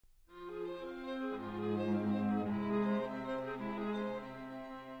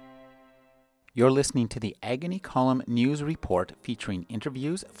You're listening to the Agony Column News Report featuring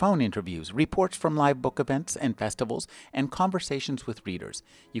interviews, phone interviews, reports from live book events and festivals, and conversations with readers.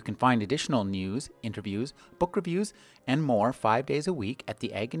 You can find additional news, interviews, book reviews, and more 5 days a week at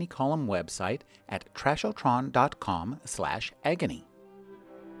the Agony Column website at trashotron.com/agony.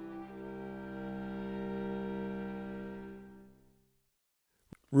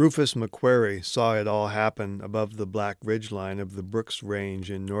 Rufus McQuarrie saw it all happen above the Black Ridge line of the Brooks Range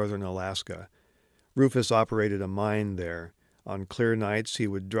in northern Alaska. Rufus operated a mine there. On clear nights, he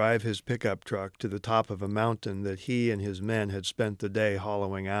would drive his pickup truck to the top of a mountain that he and his men had spent the day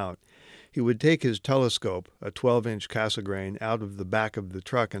hollowing out. He would take his telescope, a 12-inch Cassegrain, out of the back of the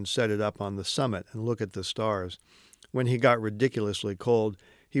truck and set it up on the summit and look at the stars. When he got ridiculously cold,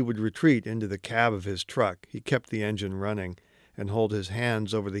 he would retreat into the cab of his truck. He kept the engine running and hold his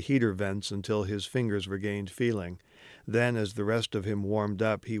hands over the heater vents until his fingers regained feeling. Then, as the rest of him warmed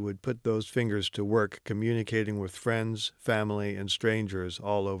up, he would put those fingers to work communicating with friends, family, and strangers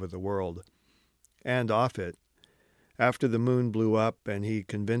all over the world. And off it. After the moon blew up and he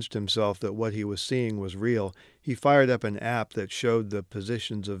convinced himself that what he was seeing was real, he fired up an app that showed the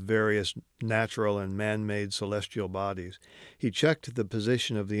positions of various natural and man-made celestial bodies. He checked the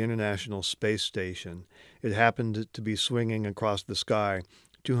position of the International Space Station. It happened to be swinging across the sky,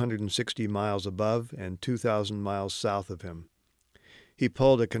 260 miles above and 2,000 miles south of him. He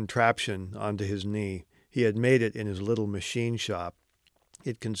pulled a contraption onto his knee. He had made it in his little machine shop.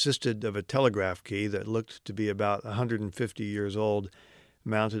 It consisted of a telegraph key that looked to be about 150 years old,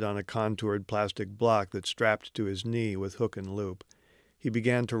 mounted on a contoured plastic block that strapped to his knee with hook and loop. He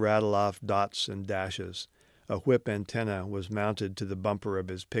began to rattle off dots and dashes. A whip antenna was mounted to the bumper of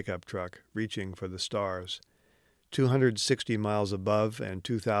his pickup truck, reaching for the stars. 260 miles above and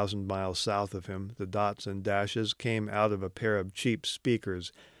 2,000 miles south of him, the dots and dashes came out of a pair of cheap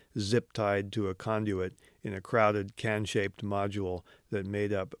speakers, zip-tied to a conduit in a crowded can-shaped module that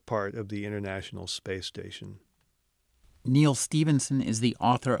made up part of the International Space Station. Neal Stephenson is the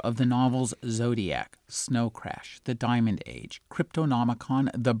author of the novels Zodiac, Snow Crash, The Diamond Age, Cryptonomicon,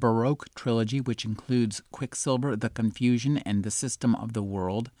 the Baroque Trilogy, which includes Quicksilver, The Confusion, and the System of the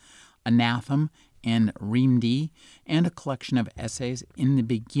World, Anathem, and Rimdi, and a collection of essays, In the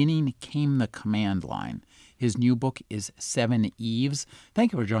Beginning Came the Command Line. His new book is Seven Eves.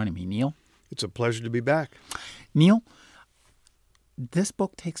 Thank you for joining me, Neal. It's a pleasure to be back. Neal, this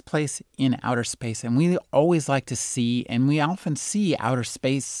book takes place in outer space, and we always like to see, and we often see outer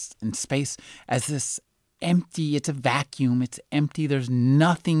space and space as this empty, it's a vacuum, it's empty, there's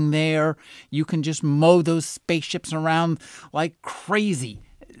nothing there. You can just mow those spaceships around like crazy.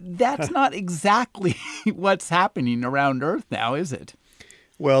 That's not exactly what's happening around Earth now, is it?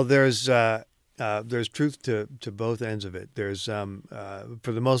 Well, there's truth to both ends of it. There's for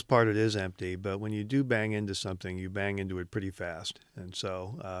the most part, it is empty, but when you do bang into something, you bang into it pretty fast, and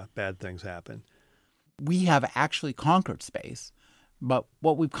so bad things happen. We have actually conquered space, but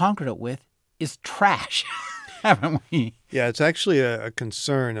what we've conquered it with is trash, haven't we? Yeah, it's actually a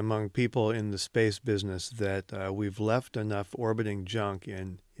concern among people in the space business that we've left enough orbiting junk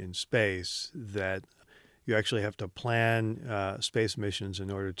in space that you actually have to plan space missions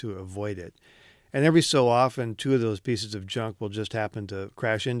in order to avoid it. And every so often, two of those pieces of junk will just happen to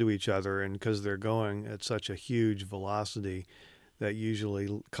crash into each other, and because they're going at such a huge velocity, that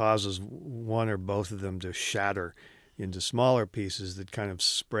usually causes one or both of them to shatter into smaller pieces that kind of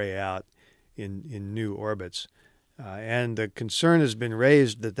spray out in new orbits. And the concern has been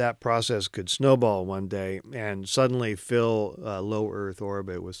raised that that process could snowball one day and suddenly fill low Earth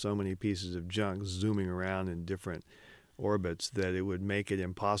orbit with so many pieces of junk zooming around in different orbits that it would make it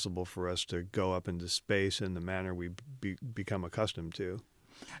impossible for us to go up into space in the manner we become accustomed to.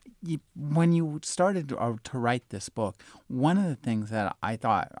 When you started to write this book, one of the things that I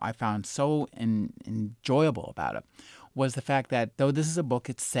found so enjoyable about it was the fact that though this is a book,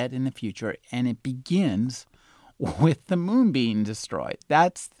 it's set in the future and it begins with the moon being destroyed.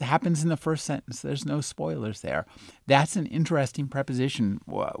 That happens in the first sentence. There's no spoilers there. That's an interesting preposition.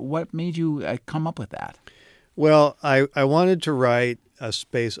 What made you come up with that? Well, I wanted to write a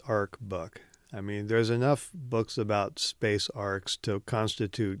space arc book. I mean, there's enough books about space arcs to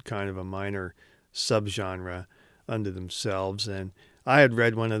constitute kind of a minor subgenre unto themselves. And I had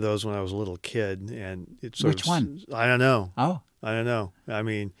read one of those when I was a little kid, and it's Which one? I don't know. Oh, I don't know. I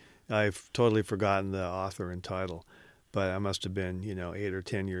mean, I've totally forgotten the author and title, but I must have been, 8 or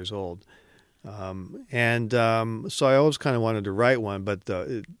 10 years old. So I always kind of wanted to write one, but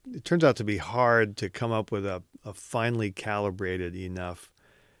it turns out to be hard to come up with a finely calibrated enough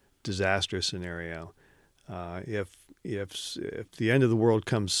disaster scenario. If the end of the world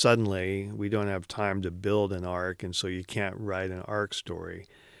comes suddenly, we don't have time to build an ark, and so you can't write an ark story.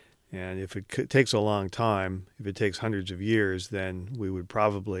 And if it takes a long time, if it takes hundreds of years, then we would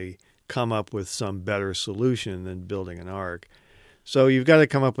probably come up with some better solution than building an ark. So you've got to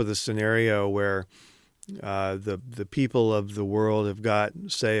come up with a scenario where the people of the world have got,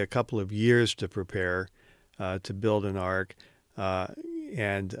 say, a couple of years to prepare to build an ark,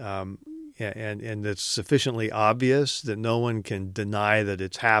 and it's sufficiently obvious that no one can deny that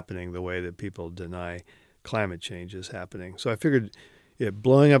it's happening the way that people deny climate change is happening. So I figured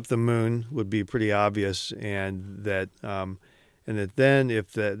blowing up the moon would be pretty obvious, and that then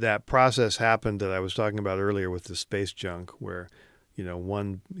if that process happened that I was talking about earlier with the space junk, where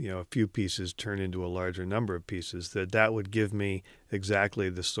a few pieces turn into a larger number of pieces, that would give me exactly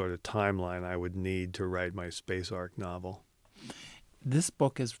the sort of timeline I would need to write my space ark novel. This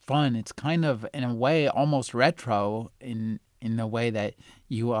book is fun. It's kind of, in a way, almost retro in the way that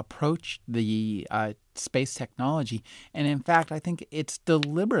you approach the space technology. And in fact, I think it's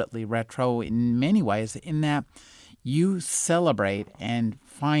deliberately retro in many ways, in that you celebrate and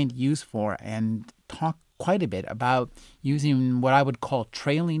find use for and talk quite a bit about using what I would call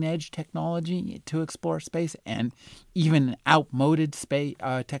trailing edge technology to explore space, and even outmoded space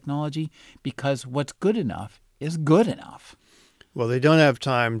technology, because what's good enough is good enough. Well, they don't have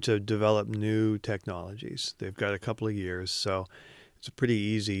time to develop new technologies. They've got a couple of years, so it's a pretty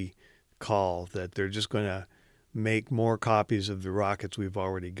easy call that they're just going to make more copies of the rockets we've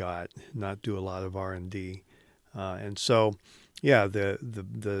already got, not do a lot of R&D. And so, yeah,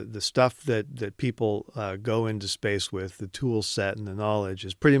 the stuff that people go into space with, the tool set and the knowledge,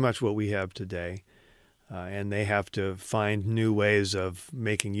 is pretty much what we have today. And they have to find new ways of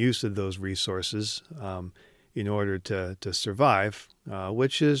making use of those resources in order to survive,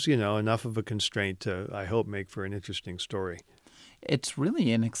 which is, enough of a constraint to, I hope, make for an interesting story. It's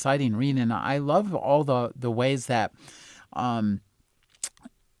really an exciting read, and I love all the ways that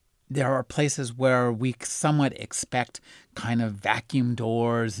there are places where we somewhat expect kind of vacuum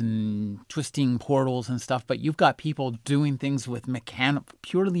doors and twisting portals and stuff, but you've got people doing things with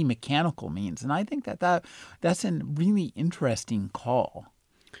purely mechanical means, and I think that's a really interesting call.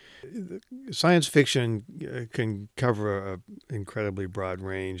 Science fiction can cover an incredibly broad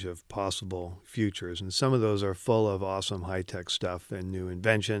range of possible futures, and some of those are full of awesome high-tech stuff and new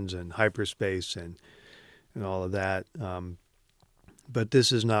inventions and hyperspace and all of that. But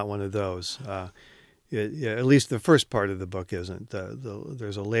this is not one of those. At least the first part of the book isn't.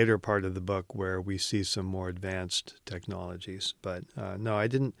 There's a later part of the book where we see some more advanced technologies. But no, I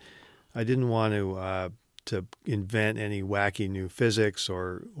didn't want to invent any wacky new physics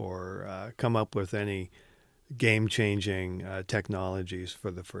or come up with any game-changing technologies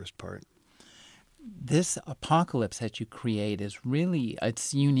for the first part. This apocalypse that you create is really,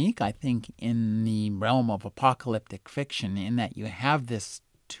 it's unique, I think, in the realm of apocalyptic fiction, in that you have this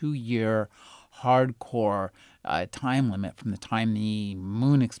 2-year hardcore time limit from the time the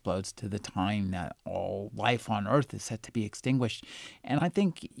moon explodes to the time that all life on Earth is set to be extinguished. And I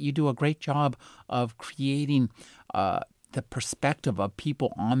think you do a great job of creating the perspective of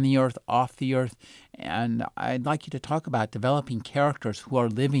people on the Earth, off the Earth. And I'd like you to talk about developing characters who are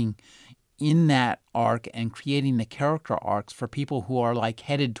living in that arc and creating the character arcs for people who are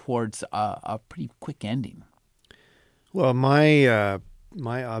headed towards a pretty quick ending. Well, my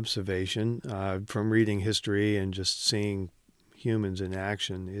observation from reading history and just seeing humans in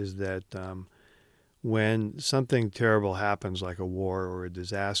action is that when something terrible happens, like a war or a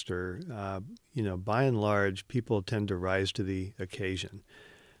disaster, by and large, people tend to rise to the occasion.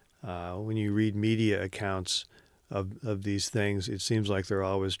 When you read media accounts of these things, it seems like they're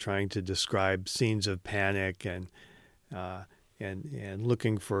always trying to describe scenes of panic and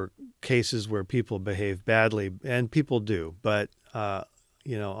looking for cases where people behave badly, and people do. But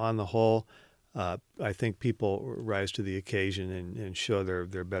on the whole, I think people rise to the occasion and show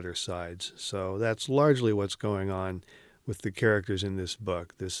their better sides. So that's largely what's going on with the characters in this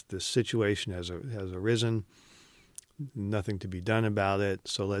book. This situation has arisen. Nothing to be done about it,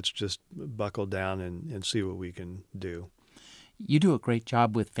 so let's just buckle down and see what we can do. You do a great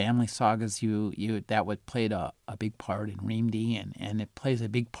job with family sagas. You that played a big part in Reamd, and it plays a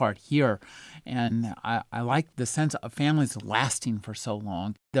big part here. And I like the sense of families lasting for so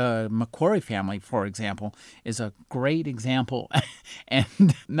long. The McQuarrie family, for example, is a great example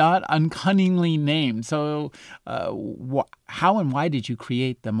and not uncunningly named. So how and why did you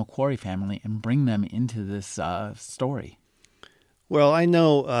create the McQuarrie family and bring them into this story? Well, I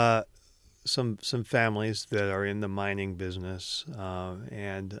know some families that are in the mining business,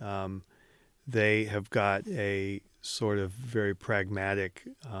 and they have got a sort of very pragmatic,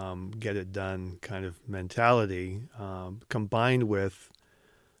 get it done kind of mentality, combined with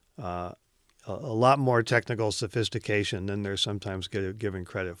a lot more technical sophistication than they're sometimes given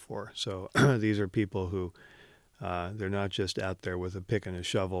credit for. So these are people who they're not just out there with a pick and a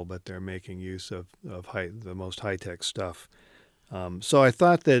shovel, but they're making use of the most high-tech stuff. So I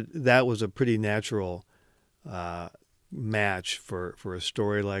thought that was a pretty natural match for a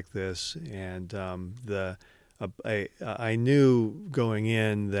story like this, and I knew going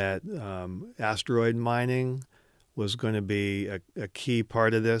in that asteroid mining was going to be a key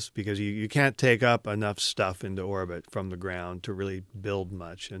part of this, because you can't take up enough stuff into orbit from the ground to really build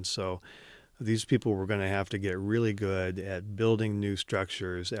much. And so these people were going to have to get really good at building new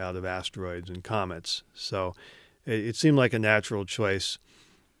structures out of asteroids and comets. So it seemed like a natural choice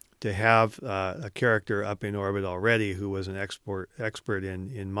to have a character up in orbit already who was an expert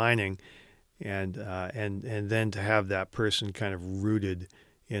in mining, and then to have that person kind of rooted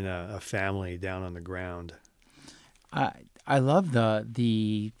in a family down on the ground. I love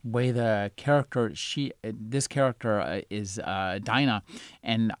the way this character is Dinah,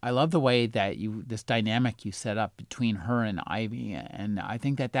 and I love the way that this dynamic you set up between her and Ivy, and I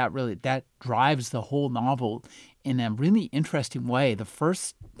think that drives the whole novel in a really interesting way. The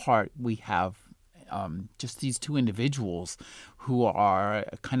first part we have just these two individuals who are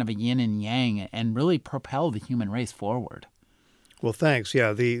kind of a yin and yang and really propel the human race forward. Well, thanks.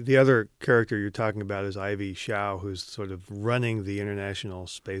 Yeah, the other character you're talking about is Ivy Shao, who's sort of running the International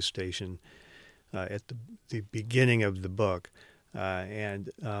Space Station at the beginning of the book,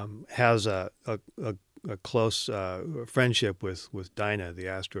 and has a close friendship with Dinah, the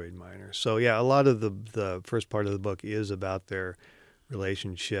asteroid miner. So yeah, a lot of the first part of the book is about their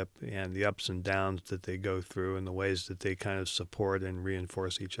relationship and the ups and downs that they go through and the ways that they kind of support and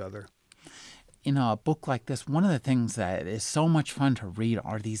reinforce each other. In a book like this, one of the things that is so much fun to read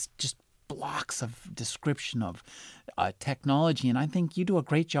are these just blocks of description of technology. And I think you do a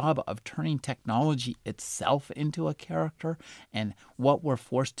great job of turning technology itself into a character, and what we're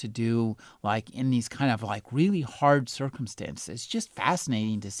forced to do, like in these kind of like really hard circumstances. It's just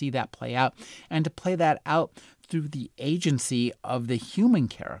fascinating to see that play out, and to play that out through the agency of the human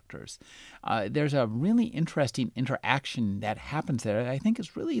characters. There's a really interesting interaction that happens there that I think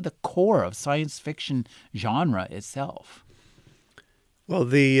is really the core of science fiction genre itself. Well,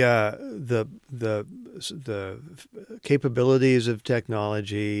 the capabilities of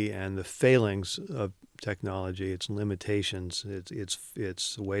technology and the failings of technology, its limitations,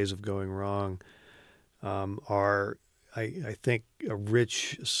 its ways of going wrong, are I think a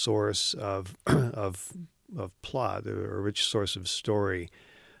rich source of plot, or a rich source of story.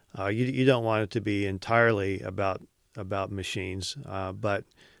 You don't want it to be entirely about machines, but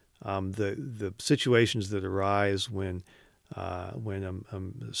the situations that arise when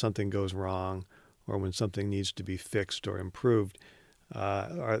something goes wrong, or when something needs to be fixed or improved,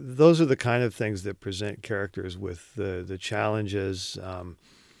 those are the kind of things that present characters with the challenges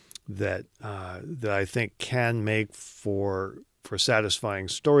that I think can make for satisfying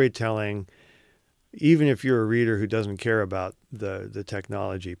storytelling, even if you're a reader who doesn't care about the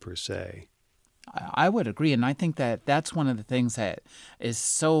technology per se. I would agree, and I think that that's one of the things that is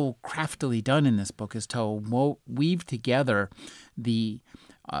so craftily done in this book, is to weave together the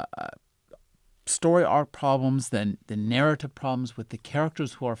story arc problems, the narrative problems with the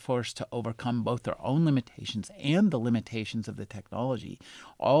characters who are forced to overcome both their own limitations and the limitations of the technology.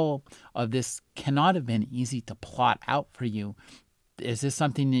 All of this cannot have been easy to plot out for you. Is this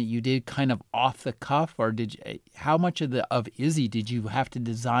something that you did kind of off the cuff, or how much of Izzy did you have to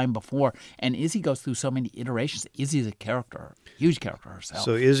design before? And Izzy goes through so many iterations. Izzy is a character, huge character herself.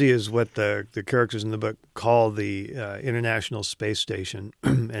 So Izzy is what the characters in the book call the International Space Station,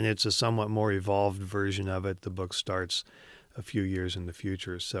 and it's a somewhat more evolved version of it. The book starts a few years in the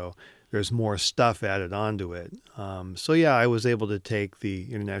future, so there's more stuff added onto it. So yeah, I was able to take the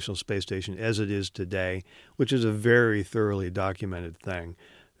International Space Station as it is today, which is a very thoroughly documented thing.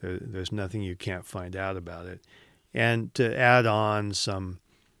 There's nothing you can't find out about it. And to add on some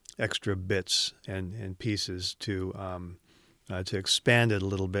extra bits and pieces to expand it a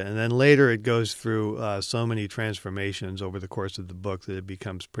little bit. And then later it goes through so many transformations over the course of the book that it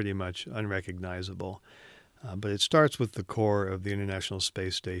becomes pretty much unrecognizable. But it starts with the core of the International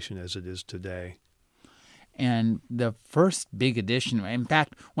Space Station as it is today. And the first big addition, in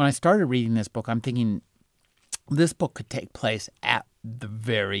fact, when I started reading this book, I'm thinking this book could take place at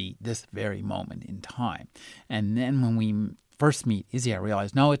this very moment in time. And then when we first meet Izzy, I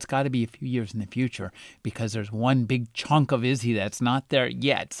realized, no, it's got to be a few years in the future because there's one big chunk of Izzy that's not there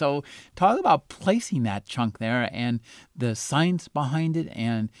yet. So talk about placing that chunk there and the science behind it.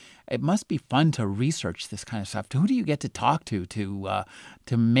 And it must be fun to research this kind of stuff. Who do you get to talk to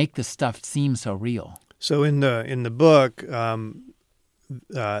make the stuff seem so real? So in the book, the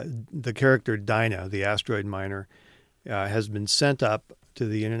character Dinah, the asteroid miner, has been sent up to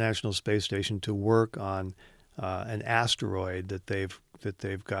the International Space Station to work on an asteroid that they've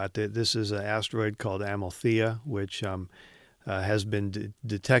got. This is an asteroid called Amalthea, which has been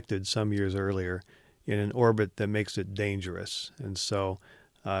detected some years earlier in an orbit that makes it dangerous, and so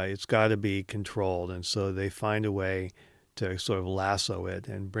it's got to be controlled. And so they find a way to sort of lasso it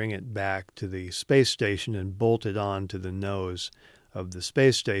and bring it back to the space station and bolt it on to the nose of the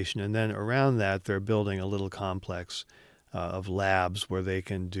space station. And then around that, they're building a little complex of labs where they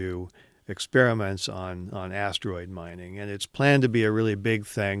can do experiments on asteroid mining. And it's planned to be a really big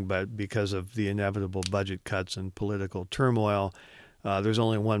thing, but because of the inevitable budget cuts and political turmoil, there's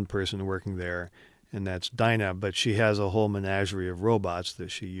only one person working there, and that's Dinah. But she has a whole menagerie of robots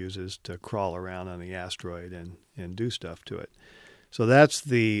that she uses to crawl around on the asteroid and do stuff to it. So that's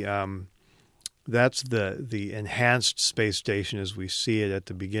the enhanced space station as we see it at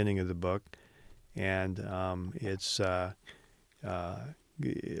the beginning of the book. And it's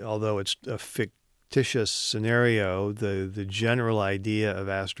although it's a fictitious scenario, the general idea of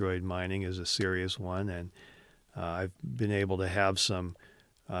asteroid mining is a serious one, and I've been able to have some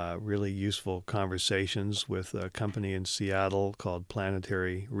really useful conversations with a company in Seattle called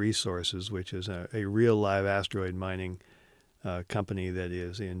Planetary Resources, which is a real live asteroid mining company that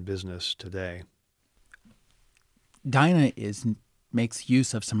is in business today. Dinah makes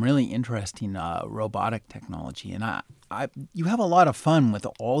use of some really interesting robotic technology, and you have a lot of fun with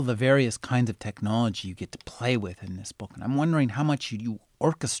all the various kinds of technology you get to play with in this book. And I'm wondering how much you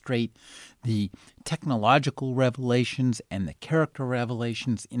orchestrate the technological revelations and the character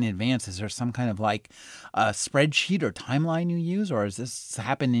revelations in advance. Is there some kind of like a spreadsheet or timeline you use, or is this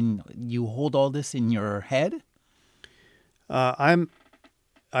happening? You hold all this in your head?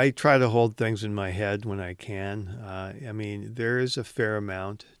 I try to hold things in my head when I can. I mean, there is a fair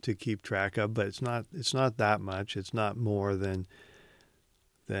amount to keep track of, but it's not that much. It's not more than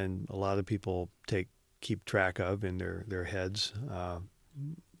a lot of people keep track of in their heads.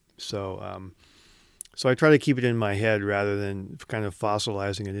 So I try to keep it in my head rather than kind of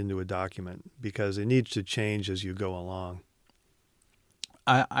fossilizing it into a document, because it needs to change as you go along.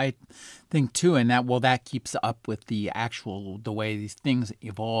 I think too, and that keeps up with the way these things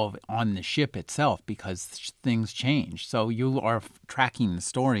evolve on the ship itself, because things change. So you are tracking the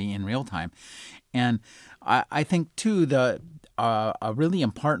story in real time, and I think too a really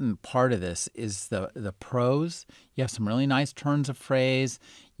important part of this is the prose. You have some really nice turns of phrase.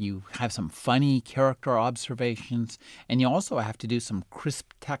 You have some funny character observations, and you also have to do some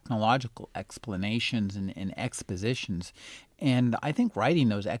crisp technological explanations and expositions. And I think writing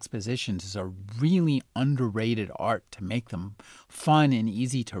those expositions is a really underrated art to make them fun and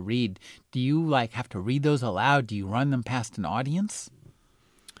easy to read. Do you have to read those aloud? Do you run them past an audience?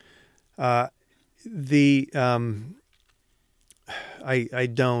 I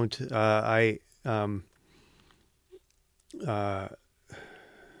don't.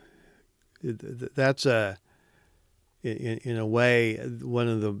 That's in a way one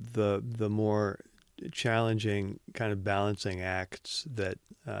of the more challenging kind of balancing acts that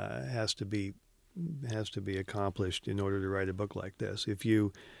has to be accomplished in order to write a book like this. If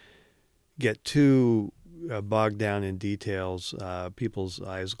you get too bogged down in details, people's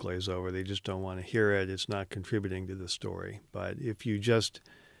eyes glaze over. They just don't want to hear it. It's not contributing to the story. But if you just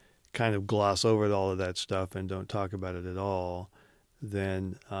kind of gloss over all of that stuff and don't talk about it at all,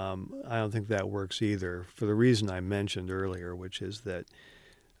 then I don't think that works either, for the reason I mentioned earlier, which is that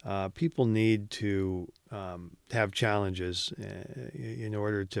people need to have challenges in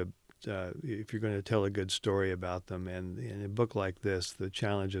order to, if you're going to tell a good story about them. And in a book like this, the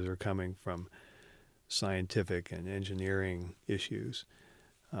challenges are coming from scientific and engineering issues.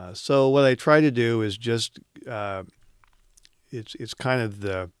 So what I try to do is just, it's kind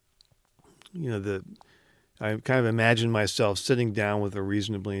of I kind of imagine myself sitting down with a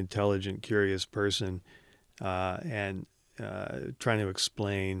reasonably intelligent, curious person and trying to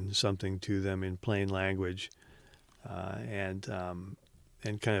explain something to them in plain language, and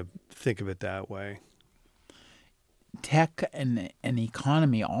kind of think of it that way. tech and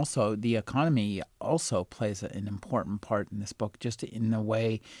economy also, the economy also plays an important part in this book, just in the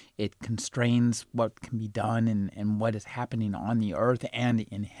way it constrains what can be done and what is happening on the earth and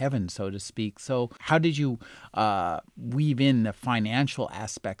in heaven, so to speak. So how did you weave in the financial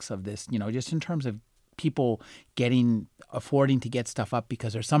aspects of this, just in terms of people affording to get stuff up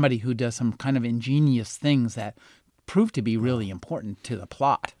because there's somebody who does some kind of ingenious things that prove to be really important to the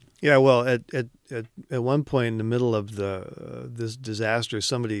plot? Yeah, well, at one point in the middle of this disaster,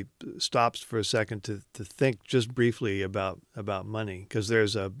 somebody stops for a second to think just briefly about money, because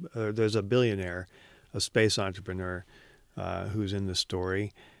there's a billionaire, a space entrepreneur, who's in the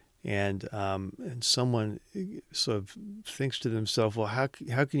story, and someone sort of thinks to themselves, well, how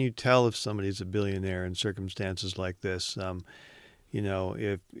can you tell if somebody's a billionaire in circumstances like this?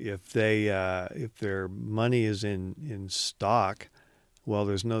 If their money is in stock. Well,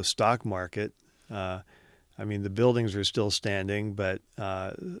 there's no stock market. The buildings are still standing, but,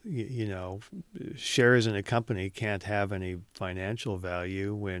 shares in a company can't have any financial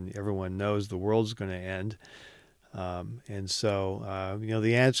value when everyone knows the world's going to end.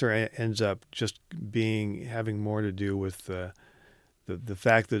 The answer ends up just having more to do with the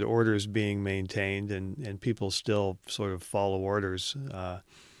fact that order is being maintained and people still sort of follow orders,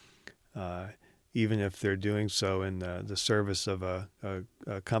 even if they're doing so in the service of a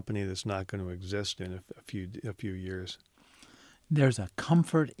company that's not going to exist in a few years. There's a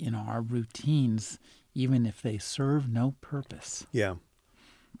comfort in our routines, even if they serve no purpose. Yeah.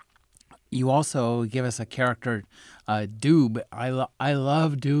 You also give us a character, Doob. I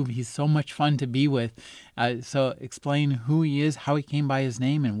love Doob. He's so much fun to be with. So explain who he is, how he came by his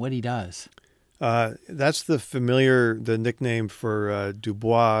name, and what he does. That's the nickname for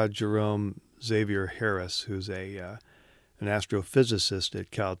Dubois Jerome Xavier Harris, who's an astrophysicist at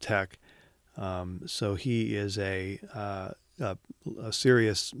Caltech. So he is a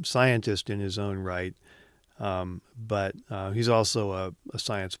serious scientist in his own right, but he's also a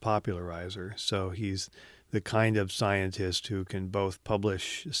science popularizer. So he's the kind of scientist who can both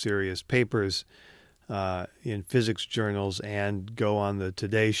publish serious papers in physics journals and go on the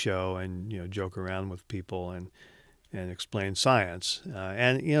Today Show and joke around with people and explain science.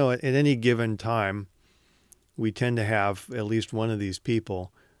 At any given time, we tend to have at least one of these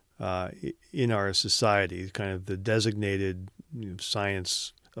people in our society, kind of the designated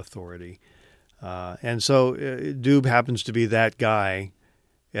science authority. So Doob happens to be that guy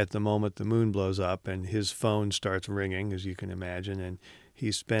at the moment the moon blows up and his phone starts ringing, as you can imagine, and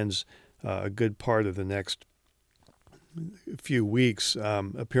he spends a good part of the next few weeks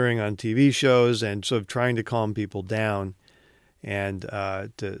appearing on TV shows and sort of trying to calm people down and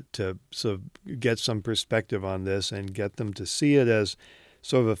to sort of get some perspective on this and get them to see it as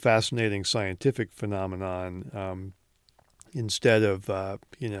sort of a fascinating scientific phenomenon instead of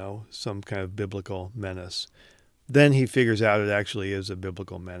some kind of biblical menace. Then he figures out it actually is a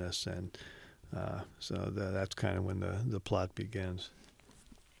biblical menace, and that's kind of when the plot begins.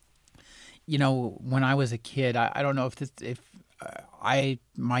 When I was a kid, I don't know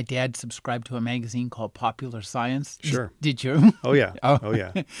my dad subscribed to a magazine called Popular Science. Sure. Did you? Oh yeah. Oh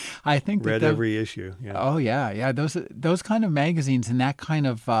yeah. I think read every issue. Yeah. Oh yeah. Those kind of magazines and that kind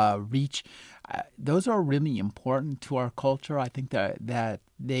of reach, those are really important to our culture. I think that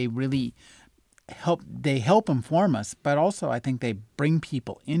they really help inform us, but also I think they bring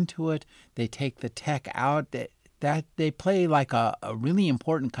people into it. They take the tech out. That they play like a really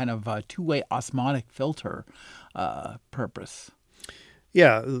important kind of two-way osmotic filter purpose.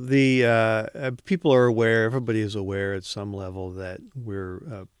 Yeah, the people are aware. Everybody is aware at some level that we're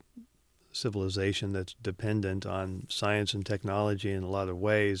a civilization that's dependent on science and technology in a lot of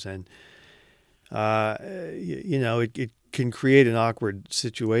ways, and it can create an awkward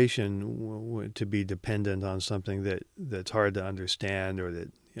situation to be dependent on something that's hard to understand or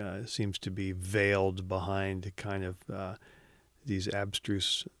that seems to be veiled behind kind of these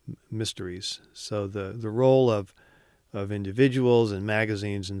abstruse mysteries. So the role of individuals and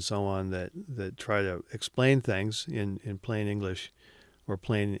magazines and so on that try to explain things in plain English or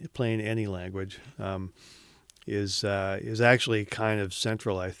plain any language is actually kind of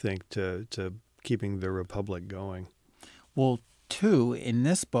central, I think, to keeping the Republic going. Well, too, in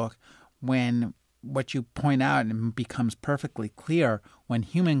this book, when what you point out and becomes perfectly clear, when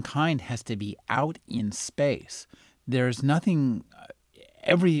humankind has to be out in space, there's nothing.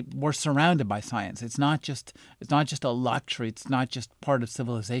 We're surrounded by science. It's not just a luxury. It's not just part of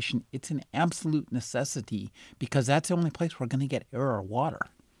civilization. It's an absolute necessity because that's the only place we're going to get air or water.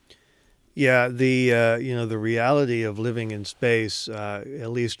 Yeah, the reality of living in space,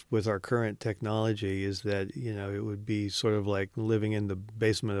 at least with our current technology, is that it would be sort of like living in the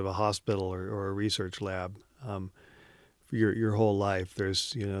basement of a hospital or a research lab for your whole life.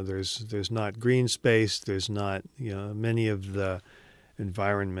 There's not green space. There's not many of the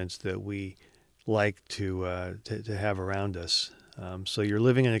environments that we like to have around us. So you're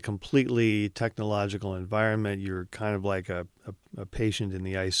living in a completely technological environment. You're kind of like a patient in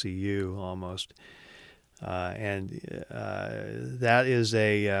the ICU almost. And that is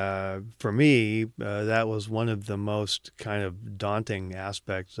for me, that was one of the most kind of daunting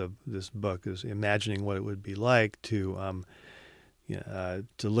aspects of this book, is imagining what it would be like to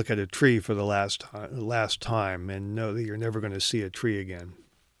look at a tree for the last time and know that you're never going to see a tree again.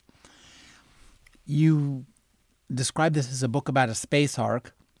 You describe this as a book about a space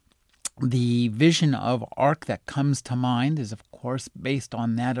ark. The vision of ark that comes to mind is, of course, based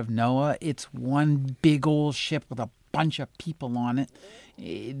on that of Noah. It's one big old ship with a bunch of people on it.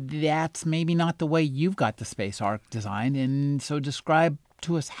 That's maybe not the way you've got the space ark designed. And so describe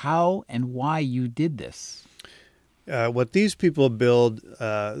to us how and why you did this. What these people build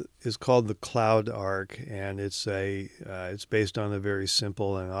is called the Cloud Ark, and it's based on a very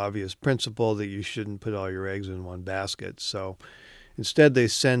simple and obvious principle that you shouldn't put all your eggs in one basket. So instead, they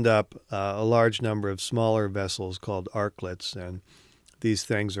send up a large number of smaller vessels called arklets, and these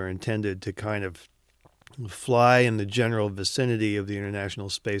things are intended to kind of fly in the general vicinity of the International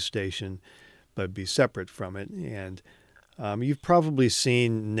Space Station, but be separate from it. And you've probably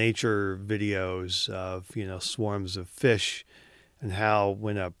seen nature videos of swarms of fish, and how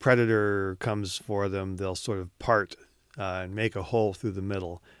when a predator comes for them, they'll sort of part and make a hole through the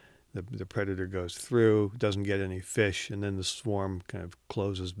middle. The predator goes through, doesn't get any fish, and then the swarm kind of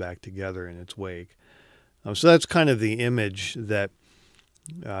closes back together in its wake. So that's kind of the image that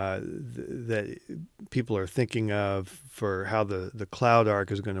that people are thinking of for how the Cloud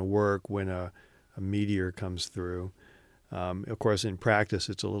Ark is going to work when a meteor comes through. Of course, in practice,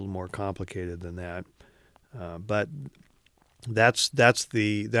 it's a little more complicated than that. But that's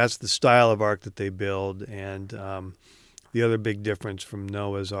the style of ark that they build, and the other big difference from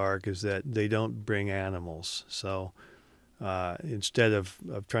Noah's Ark is that they don't bring animals. So instead of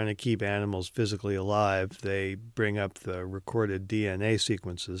trying to keep animals physically alive, they bring up the recorded DNA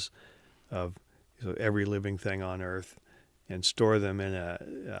sequences of every living thing on Earth and store them in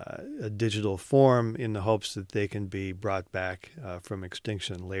a digital form in the hopes that they can be brought back from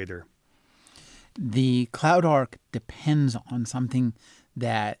extinction later. The Cloud Ark depends on something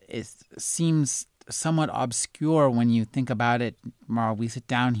that seems somewhat obscure when you think about it. We sit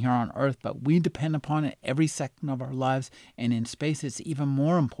down here on Earth, but we depend upon it every second of our lives. And in space, it's even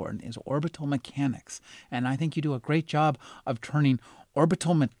more important, is orbital mechanics. And I think you do a great job of turning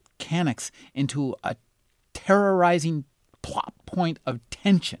orbital mechanics into a terrorizing plot point of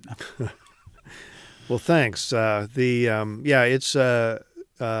tension. Well, thanks. It's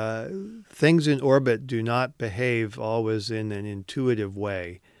things in orbit do not behave always in an intuitive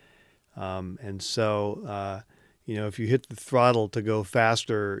way. And so, if you hit the throttle to go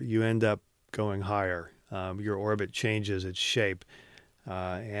faster, you end up going higher. Your orbit changes its shape.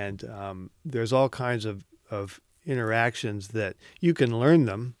 And there's all kinds of interactions that you can learn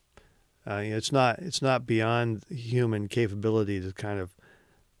them. It's not beyond human capability to kind of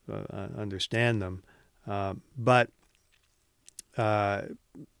understand them. But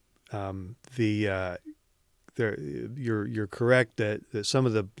you're correct that some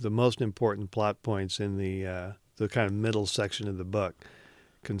of the most important plot points in the kind of middle section of the book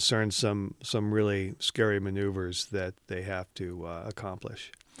concern some really scary maneuvers that they have to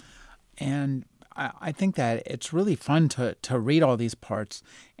accomplish. And I think that it's really fun to read all these parts.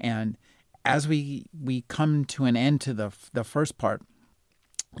 And as we come to an end to the first part,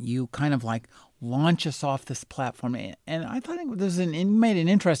 you kind of like launch us off this platform. And I thought you made an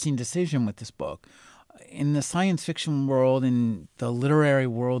interesting decision with this book. In the science fiction world, in the literary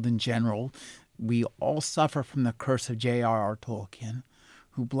world in general, we all suffer from the curse of J.R.R. Tolkien,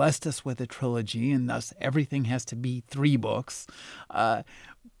 who blessed us with a trilogy, and thus everything has to be 3 books.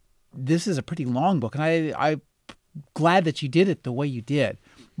 This is a pretty long book, and I'm glad that you did it the way you did.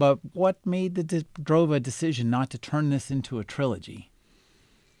 But what drove a decision not to turn this into a trilogy?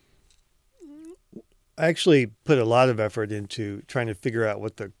 I actually put a lot of effort into trying to figure out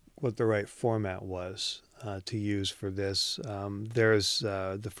what the right format was to use for this. There's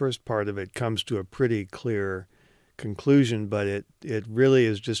the first part of it comes to a pretty clear conclusion, but it really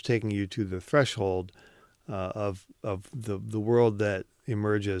is just taking you to the threshold of the world that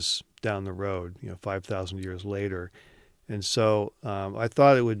emerges down the road, 5,000 years later. And so I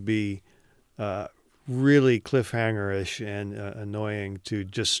thought it would be really cliffhanger-ish and annoying to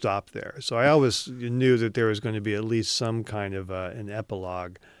just stop there. So I always knew that there was going to be at least some kind of an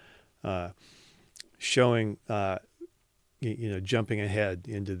epilogue showing, jumping ahead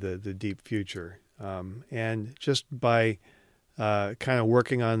into the deep future. And just by kind of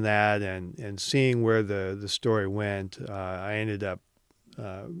working on that and seeing where the story went, I ended up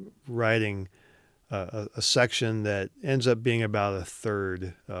writing a section that ends up being about a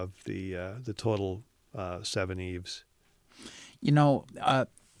third of the total 7 Eves.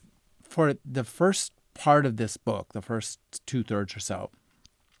 For the first part of this book, the first 2/3 or so,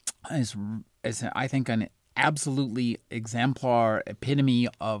 is I think an absolutely exemplar epitome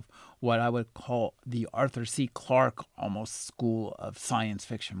of what I would call the Arthur C. Clarke almost school of science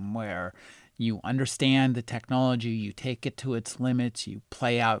fiction, where you understand the technology, you take it to its limits, you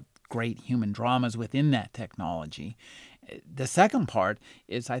play out great human dramas within that technology. The second part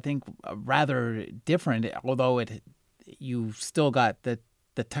is, I think, rather different, although you still got the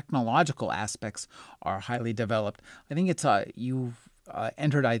technological aspects are highly developed. I think it's you've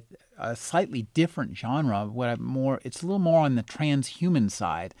entered a slightly different genre. It's a little more on the transhuman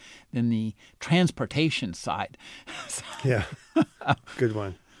side than the transportation side. Yeah, good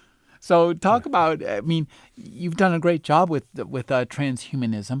one. So talk about, I mean, you've done a great job with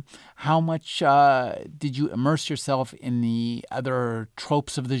transhumanism. How much did you immerse yourself in the other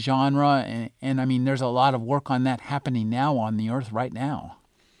tropes of the genre? And I mean, there's a lot of work on that happening now on the Earth right now.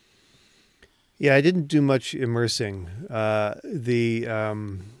 Yeah, I didn't do much immersing.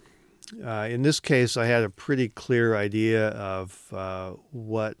 In this case, I had a pretty clear idea of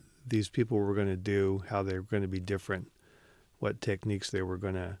what these people were going to do, how they were going to be different, what techniques they were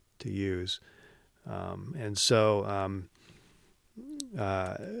going to use. And so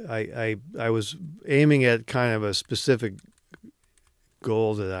I was aiming at kind of a specific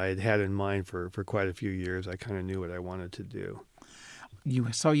goal that I had had in mind for quite a few years. I kind of knew what I wanted to do. You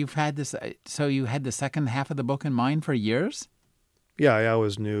had the second half of the book in mind for years? Yeah, I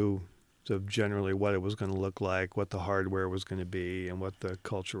always knew generally what it was going to look like, what the hardware was going to be, and what the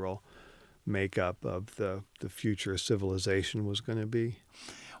cultural makeup of the future civilization was going to be.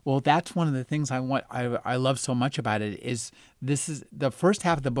 Well, that's one of the things I love so much about it is this is the first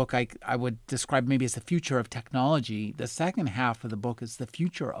half of the book I would describe maybe as the future of technology. The second half of the book is the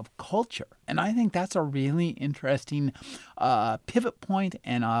future of culture. And I think that's a really interesting pivot point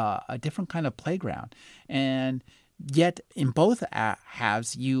and a different kind of playground. And yet in both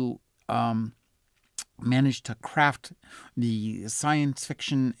halves, you managed to craft the science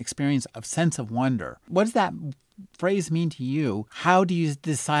fiction experience of sense of wonder. What does that phrase mean to you? How do you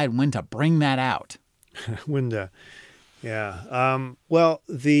decide when to bring that out? Well,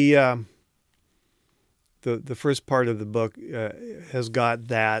 the first part of the book has got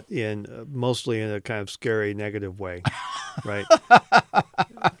that mostly in a kind of scary, negative way, right?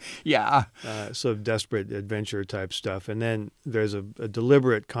 Yeah. Sort of desperate adventure type stuff. And then there's a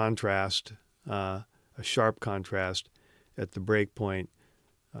deliberate contrast, a sharp contrast at the break point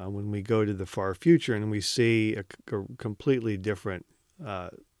when we go to the far future and we see a completely different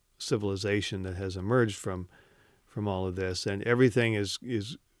civilization that has emerged from all of this, and everything is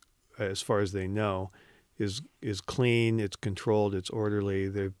as far as they know is clean, it's controlled, it's orderly.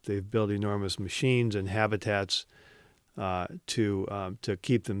 They've built enormous machines and habitats to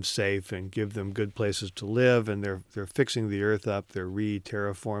keep them safe and give them good places to live, and they're fixing the earth up, they're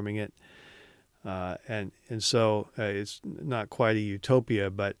terraforming it. And so it's not quite a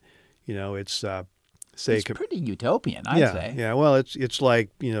utopia, but it's it's pretty utopian, I'd say. Yeah. Well, it's like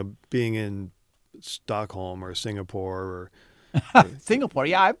being in Stockholm or Singapore or Singapore.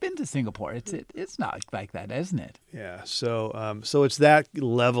 Yeah, I've been to Singapore. It's not like that, isn't it? Yeah. So it's that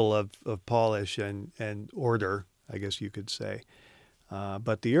level of polish and order, I guess you could say.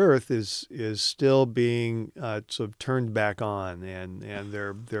 But the Earth is still being sort of turned back on, and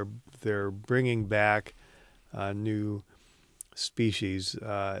they're bringing back new species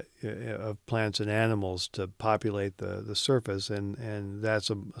of plants and animals to populate the surface, and that's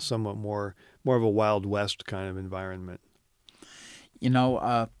a somewhat more of a Wild West kind of environment. One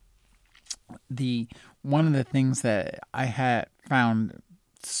of the things that I had found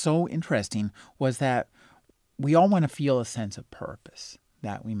so interesting was that we all want to feel a sense of purpose,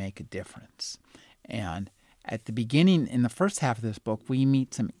 that we make a difference. And at the beginning, in the first half of this book, we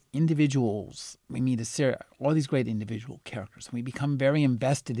meet some individuals. We meet all these great individual characters. And we become very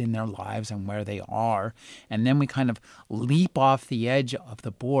invested in their lives and where they are. And then we kind of leap off the edge of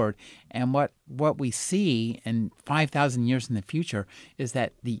the board. And what we see in 5,000 years in the future is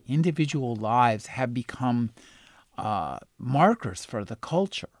that the individual lives have become markers for the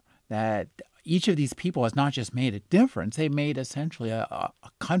culture. that each of these people has not just made a difference, they made essentially a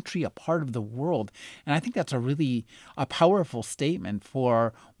country, a part of the world. And I think that's a powerful statement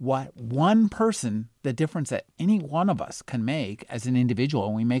for what one person, the difference that any one of us can make as an individual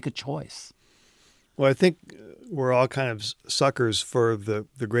when we make a choice. Well, I think we're all kind of suckers for the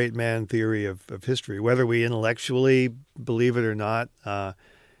great man theory of history. Whether we intellectually believe it or not,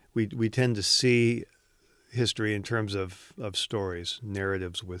 we tend to see history in terms of stories,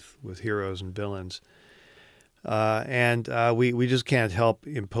 narratives with heroes and villains. And we just can't help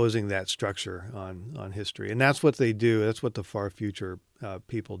imposing that structure on history. And that's what they do. That's what the far future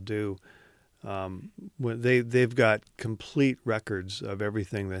people do. When they've got complete records of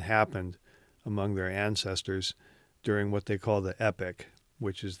everything that happened among their ancestors during what they call the epic,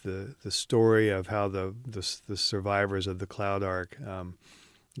 which is the story of how the survivors of the Cloud Ark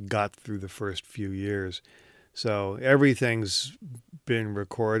got through the first few years. So everything's been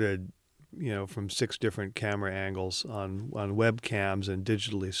recorded, from 6 different camera angles on webcams and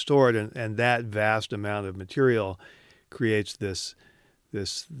digitally stored, and that vast amount of material creates the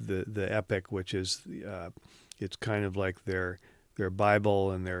epic, which is it's kind of like their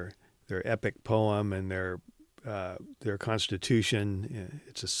Bible and their epic poem and their constitution.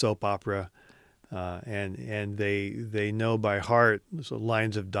 It's a soap opera, and they know by heart so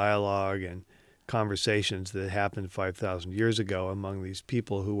lines of dialogue and conversations that happened 5,000 years ago among these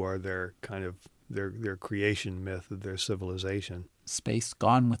people who are their kind of their creation myth of their civilization. Space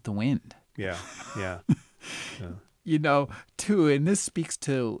Gone with the Wind. Yeah. Too, and this speaks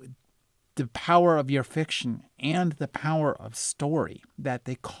to the power of your fiction and the power of story, that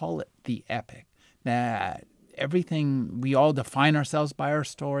they call it the epic, that everything, we all define ourselves by our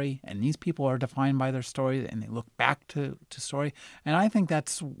story, and these people are defined by their story, and they look back to story. And I think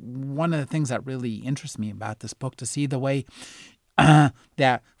that's one of the things that really interests me about this book, to see the way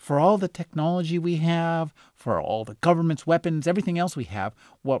that for all the technology we have, for all the government's weapons, everything else we have,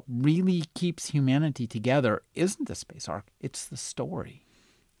 what really keeps humanity together isn't the space ark, it's the story.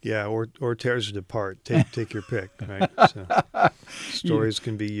 Yeah, or tears it apart. Take your pick, right? So, stories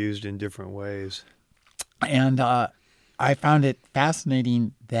can be used in different ways. And I found it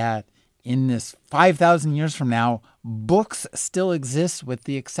fascinating that in this 5,000 years from now, books still exist, with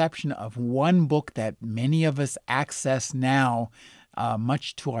the exception of one book that many of us access now,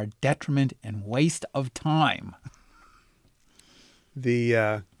 much to our detriment and waste of time.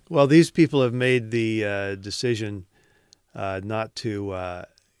 These people have made the decision not to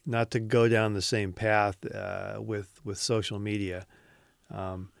go down the same path with social media.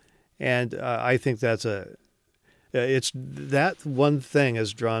 And I think it's that one thing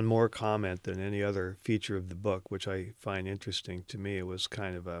has drawn more comment than any other feature of the book, which I find interesting. To me, it was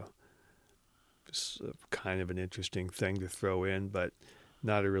kind of an interesting thing to throw in, but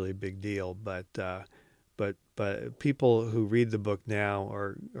not a really big deal. But people who read the book now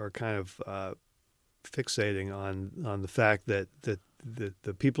are kind of fixating on the fact that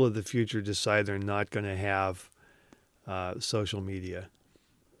the people of the future decide they're not going to have social media.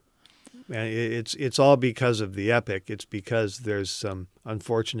 And it's all because of the epic. It's because there's some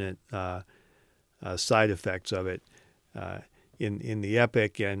unfortunate side effects of it in the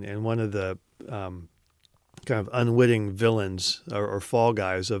epic, and one of the kind of unwitting villains or fall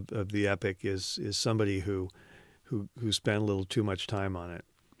guys of the epic is somebody who spent a little too much time on it.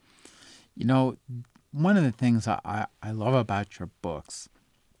 One of the things I love about your books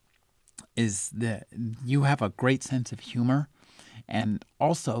is that you have a great sense of humor. And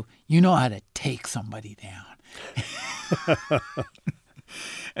also, you know how to take somebody down.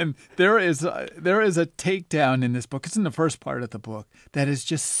 And there is a takedown in this book. It's in the first part of the book that is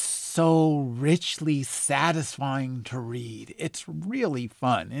just so richly satisfying to read. It's really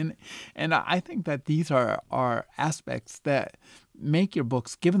fun. And I think that these are aspects that make your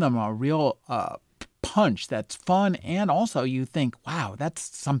books, give them a real punch that's fun. And also you think, wow, that's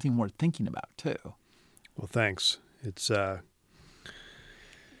something worth thinking about too. Well, thanks.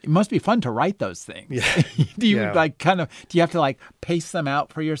 It must be fun to write those things. Yeah. Do you do you have to pace them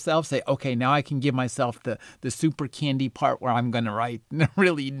out for yourself? Say, okay, now I can give myself the super candy part where I'm going to write and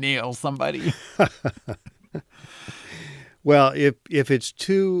really nail somebody. Well, if it's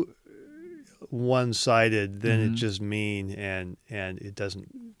too one-sided, then it's just mean and it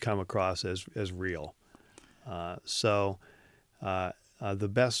doesn't come across as real. So the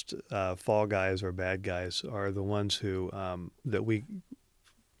best fall guys or bad guys are the ones who that we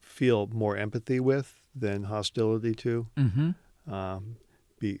feel more empathy with than hostility to,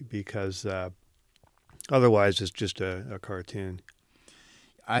 because otherwise it's just a cartoon.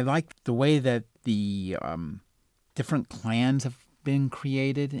 I like the way that the different clans have been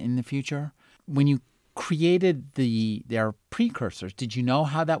created in the future. When you created their precursors, did you know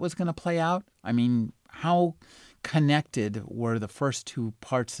how that was going to play out? I mean, how connected were the first two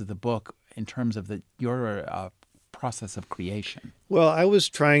parts of the book in terms of your process of creation? Well, I was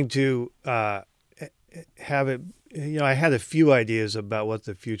trying to have it. I had a few ideas about what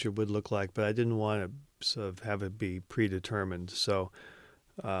the future would look like, but I didn't want to sort of have it be predetermined. So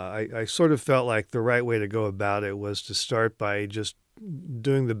I sort of felt like the right way to go about it was to start by just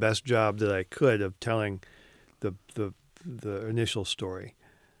doing the best job that I could of telling the initial story,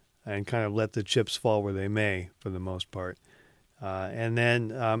 and kind of let the chips fall where they may for the most part. And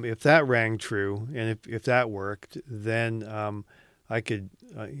then if that rang true, and if that worked, then I could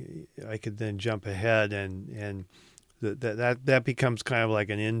then jump ahead, and that becomes kind of like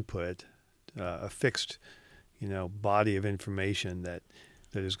an input, a fixed, body of information that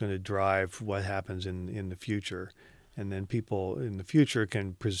is going to drive what happens in the future, and then people in the future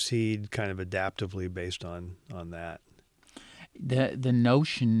can proceed kind of adaptively based on that. The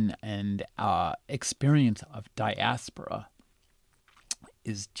notion and experience of diaspora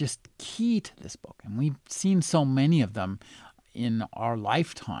is just key to this book, and we've seen so many of them in our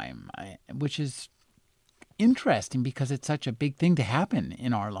lifetime, which is interesting because it's such a big thing to happen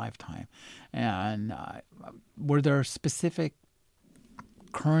in our lifetime. And were there specific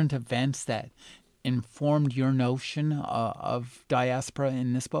current events that informed your notion of diaspora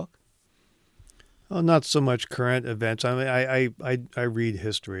in this book? Well, not so much current events. I mean, I read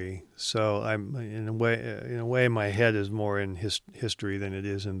history, so I'm in a way my head is more in history than it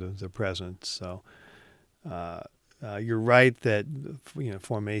is in the present. So you're right that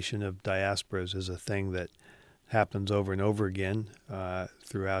formation of diasporas is a thing that happens over and over again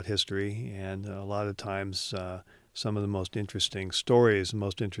throughout history, and a lot of times some of the most interesting stories,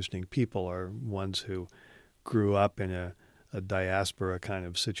 most interesting people are ones who grew up in a diaspora kind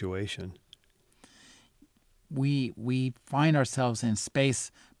of situation. We find ourselves in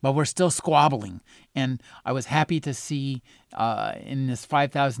space, but we're still squabbling. And I was happy to see in this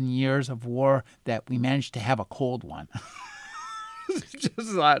 5,000 years of war that we managed to have a cold one. Just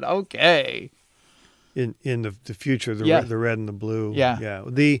thought, okay. In the future, the red and the blue. Yeah.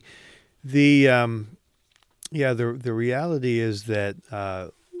 The reality is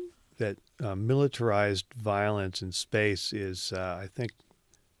that militarized violence in space is, I think,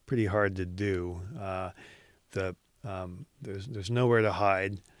 pretty hard to do. There's nowhere to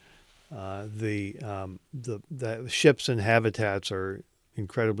hide. The ships and habitats are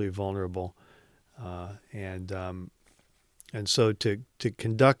incredibly vulnerable, and so to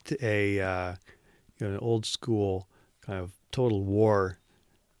conduct an old school kind of total war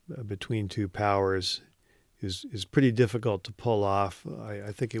between two powers is pretty difficult to pull off.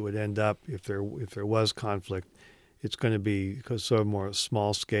 I think it would end up, if there was conflict, it's going to be sort of more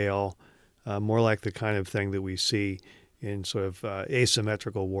small scale, more like the kind of thing that we see in sort of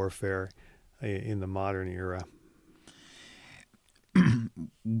asymmetrical warfare in the modern era.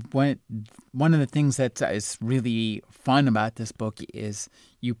 One of the things that is really fun about this book is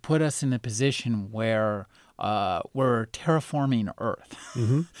you put us in a position where we're terraforming Earth.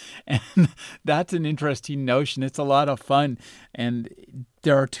 Mm-hmm. And that's an interesting notion. It's a lot of fun. And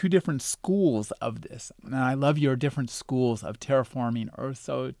there are two different schools of this. And I love your different schools of terraforming Earth.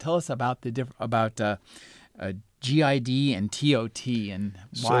 So tell us about GID and TOT and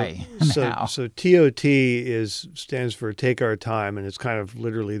why and how. So TOT stands for Take Our Time, and it's kind of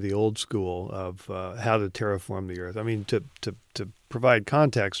literally the old school of how to terraform the Earth. I mean, to provide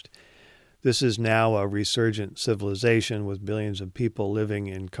context, this is now a resurgent civilization with billions of people living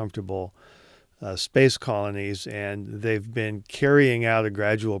in comfortable space colonies, and they've been carrying out a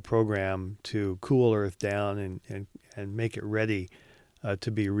gradual program to cool Earth down and make it ready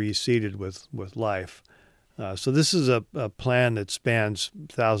to be reseeded with life. So this is a plan that spans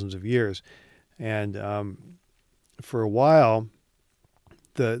thousands of years, and for a while,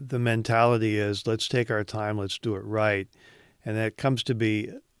 the mentality is let's take our time, let's do it right, and that comes to be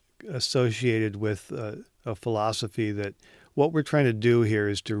associated with a philosophy that what we're trying to do here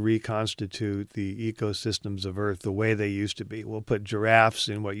is to reconstitute the ecosystems of Earth the way they used to be. We'll put giraffes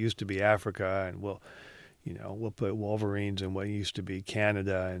in what used to be Africa, and we'll put wolverines in what used to be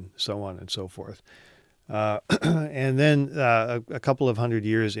Canada, and so on and so forth. And then a couple of hundred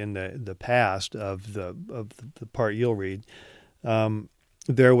years in the past of the part you'll read,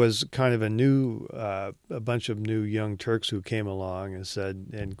 there was kind of a bunch of new young Turks who came along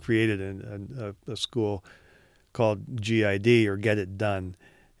and created a school called GID, or Get It Done,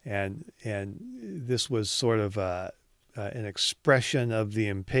 and this was sort of an expression of the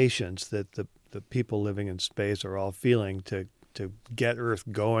impatience that the people living in space are all feeling to get Earth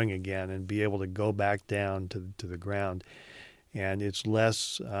going again and be able to go back down to the ground. And it's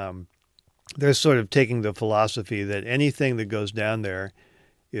less, they're sort of taking the philosophy that anything that goes down there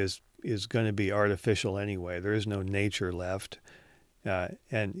is going to be artificial anyway. There is no nature left.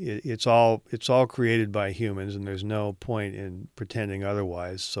 And it's all created by humans, and there's no point in pretending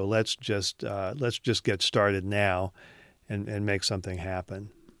otherwise. So let's just get started now, and make something happen.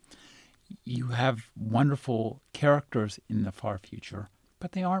 You have wonderful characters in the far future,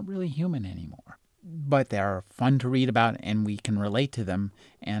 but they aren't really human anymore. But they're fun to read about, and we can relate to them.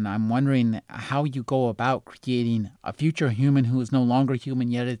 And I'm wondering how you go about creating a future human who is no longer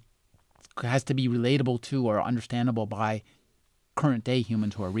human, yet it has to be relatable to or understandable by current-day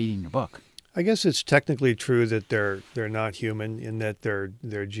humans who are reading your book. I guess it's technically true that they're not human in that their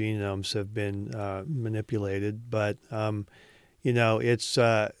genomes have been manipulated, but it's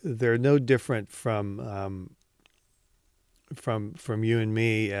they're no different from you and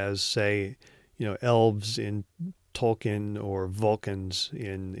me as, say, elves in Tolkien or Vulcans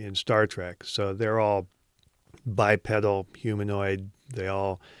in Star Trek. So they're all bipedal, humanoid. They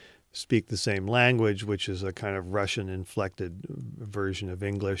all speak the same language, which is a kind of Russian-inflected version of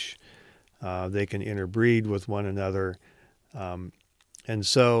English. They can interbreed with one another, and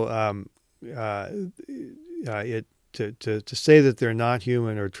so to say that they're not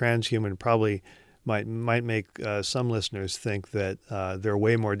human or transhuman probably might make some listeners think that they're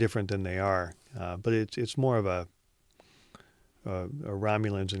way more different than they are. But it's more of a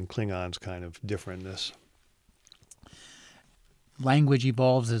Romulans and Klingons kind of differentness. Language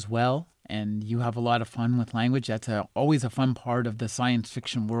evolves as well, and you have a lot of fun with language. That's always a fun part of the science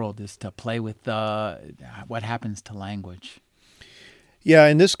fiction world, is to play with what happens to language. Yeah,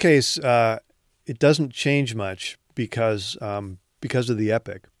 in this case, it doesn't change much because of the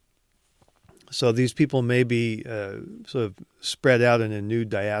epic. So these people may be sort of spread out in a new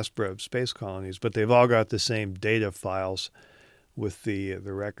diaspora of space colonies, but they've all got the same data files with the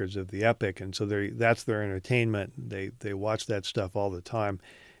records of the epic, and so that's their entertainment. They watch that stuff all the time,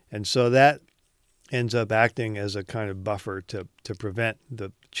 and so that ends up acting as a kind of buffer to prevent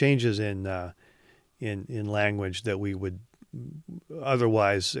the changes in language that we would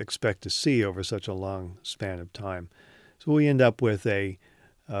otherwise expect to see over such a long span of time. So we end up with a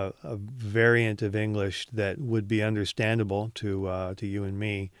variant of English that would be understandable to you and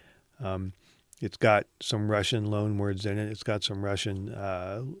me. It's got some Russian loanwords in it. It's got some Russian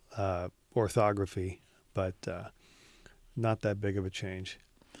orthography, but not that big of a change.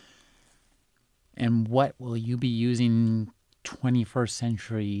 And what will you be using 21st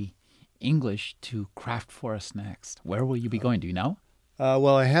century English to craft for us next? Where will you be going? Do you know?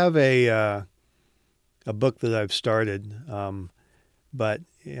 Well, I have a book that I've started, but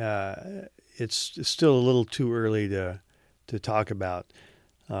it's still a little too early to talk about.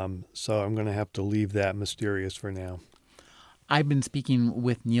 So I'm going to have to leave that mysterious for now. I've been speaking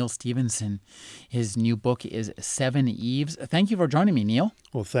with Neal Stephenson. His new book is Seven Eves. Thank you for joining me, Neal.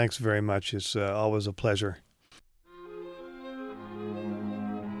 Well, thanks very much. It's always a pleasure.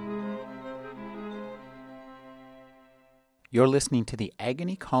 You're listening to the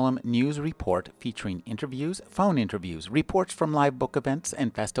Agony Column News Report, featuring interviews, phone interviews, reports from live book events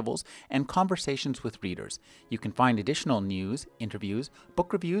and festivals, and conversations with readers. You can find additional news, interviews,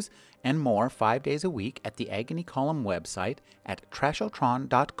 book reviews, and more 5 days a week at the Agony Column website at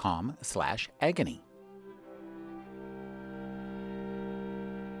trashotron.com/agony.